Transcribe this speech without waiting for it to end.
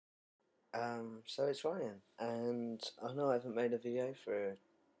So it's Ryan, and I know I haven't made a video for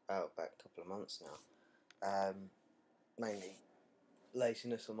about a couple of months now. Mainly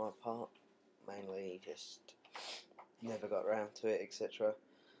laziness on my part, mainly just never got around to it, etc.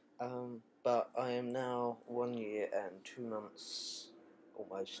 But I am now 1 year and 2 months,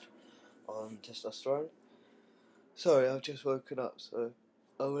 almost, on testosterone. Sorry, I've just woken up, so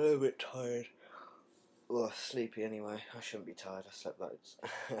I'm a little bit tired. Well, sleepy anyway. I shouldn't be tired. I slept loads.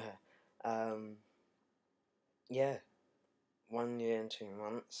 um, yeah, 1 year and 2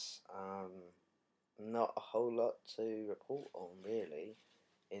 months. Not a whole lot to report on really,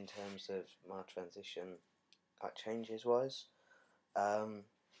 in terms of my transition, like changes wise. Um,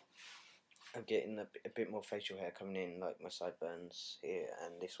 I'm getting a bit more facial hair coming in, like my sideburns here,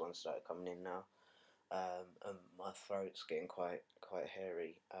 and this one started coming in now. And my throat's getting quite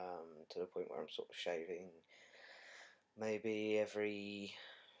hairy, to the point where I'm sort of shaving maybe every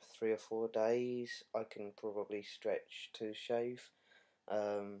 3 or 4 days. I can probably stretch to shave.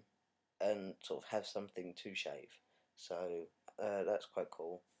 Um, and sort of have something to shave. So that's quite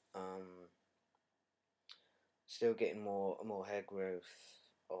cool. Still getting more hair growth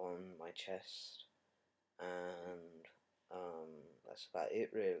on my chest, and that's about it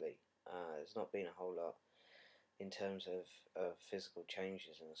really. There's not been a whole lot in terms of physical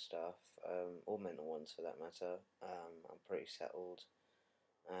changes and stuff, or mental ones for that matter. I'm pretty settled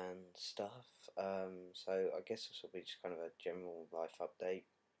and stuff. So I guess this will be just kind of a general life update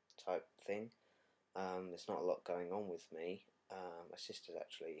type thing. There's not a lot going on with me. My sister's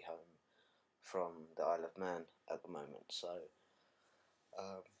actually home from the Isle of Man at the moment, so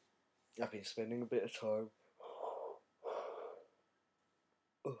um, I've been spending a bit of time.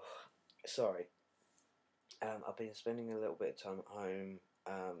 Sorry. I've been spending a little bit of time at home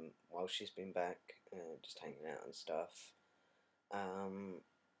while she's been back, just hanging out and stuff.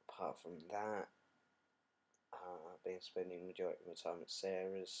 Apart from that, I've been spending the majority of my time at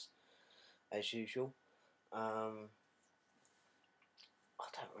Sarah's as usual. Um, I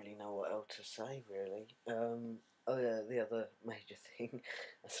don't really know what else to say, really. Oh yeah, the other major thing,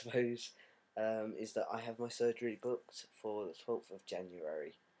 I suppose, is that I have my surgery booked for the 12th of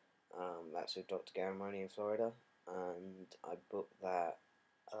January. That's with Dr. Garamoni in Florida, and I booked that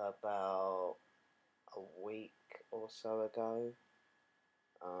about a week or so ago.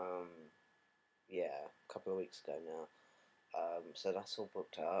 Um, yeah, a couple of weeks ago now. So that's all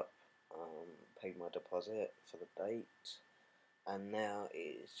booked up. Paid my deposit for the date, and now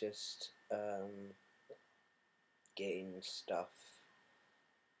it's just getting stuff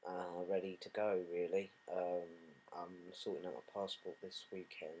ready to go, really. I'm sorting out my passport this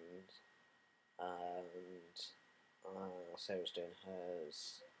weekend, and Sarah's doing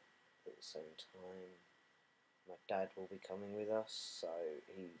hers at the same time. My dad will be coming with us, so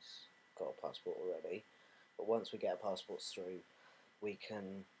he's got a passport already. But once we get our passports through, we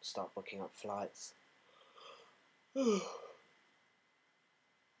can start booking up flights.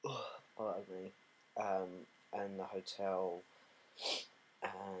 Pardon me. And the hotel,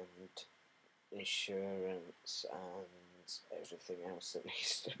 and insurance, and everything else that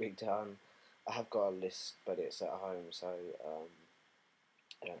needs to be done. I have got a list, but it's at home, so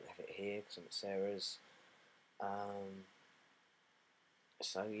I don't have it here because I'm at Sarah's. Um,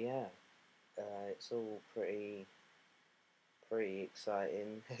 so yeah, it's all pretty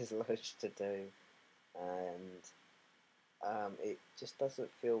exciting. There's loads to do, and it just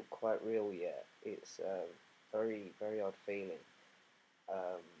doesn't feel quite real yet. It's a very odd feeling.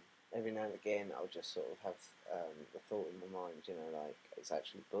 Um, every now and again, I'll just sort of have the thought in my mind, like it's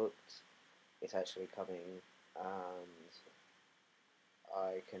actually booked, it's actually coming, and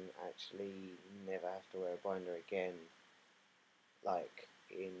I can actually never have to wear a binder again. Like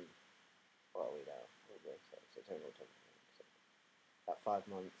in, what are we now? September, about 5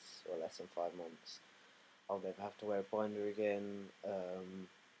 months or less than 5 months. I'll never have to wear a binder again.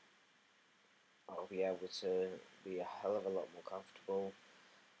 I'll be able to be a hell of a lot more comfortable.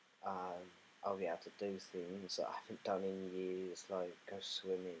 I'll be able to do things that I haven't done in years, like go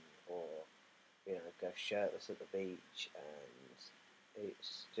swimming or go shirtless at the beach, and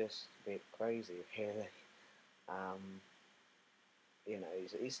it's just a bit crazy, really. Um,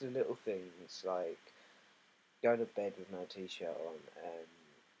 it's the little things like go to bed with no t-shirt on,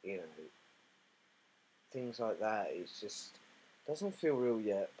 and things like that. It's just doesn't feel real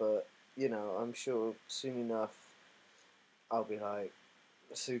yet, but I'm sure soon enough I'll be like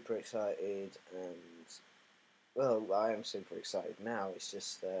super excited, and well, I am super excited now. It's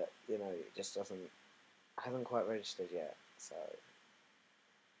just that it just doesn't, I haven't quite registered yet. So,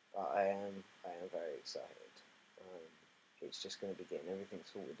 but I am very excited. it's just going to be getting everything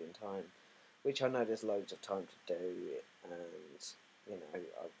sorted in time, which I know there's loads of time to do, and you know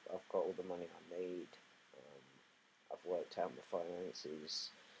I've got all the money I need. I've worked out my finances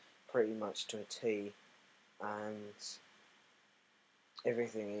pretty much to a T, and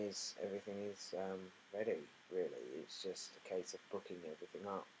everything is ready. Really, it's just a case of booking everything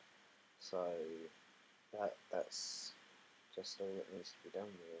up. So that's just all that needs to be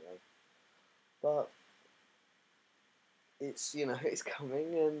done, really. But it's it's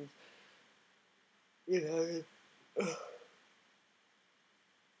coming, and you know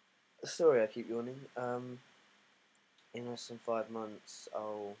sorry I keep yawning. In less than 5 months,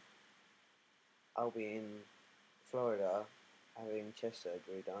 I'll be in Florida having chest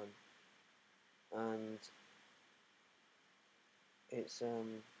surgery done, and it's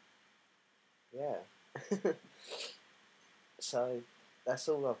yeah. So that's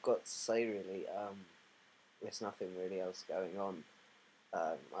all I've got to say, really. There's nothing really else going on.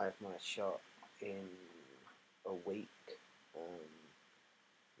 I have my shot in a week. Um,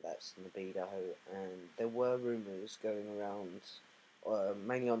 that's libido, and there were rumours going around,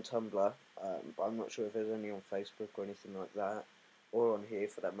 mainly on Tumblr, but I'm not sure if there's any on Facebook or anything like that, or on here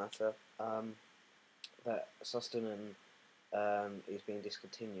for that matter, that Sustanon is being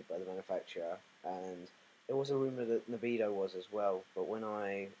discontinued by the manufacturer, and there was a rumour that libido was as well, but when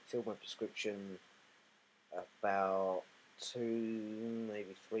I filled my prescription about 2,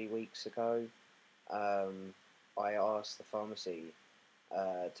 maybe 3 weeks ago, I asked the pharmacy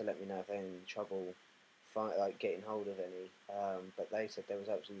to let me know if they're in trouble, like getting hold of any. But they said there was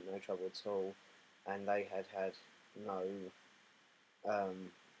absolutely no trouble at all, and they had no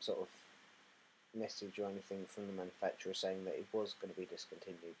sort of message or anything from the manufacturer saying that it was going to be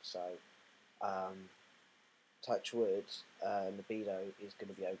discontinued. So, touch wood, libido is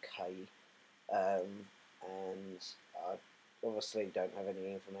going to be okay, and I obviously don't have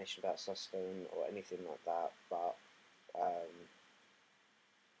any information about Sustain or anything like that, but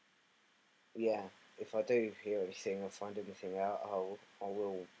yeah, if I do hear anything or find anything out, I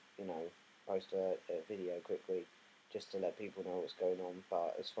will, you know, post a video quickly just to let people know what's going on.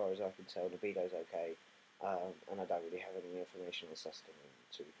 But as far as I can tell, libido's okay, and I don't really have any information on Sustain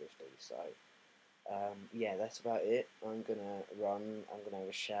 250. So yeah, that's about it. I'm gonna run. I'm gonna have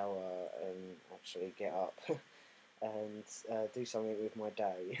a shower and actually get up and do something with my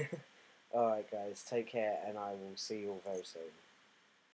day. All right, guys, take care, and I will see you all very soon.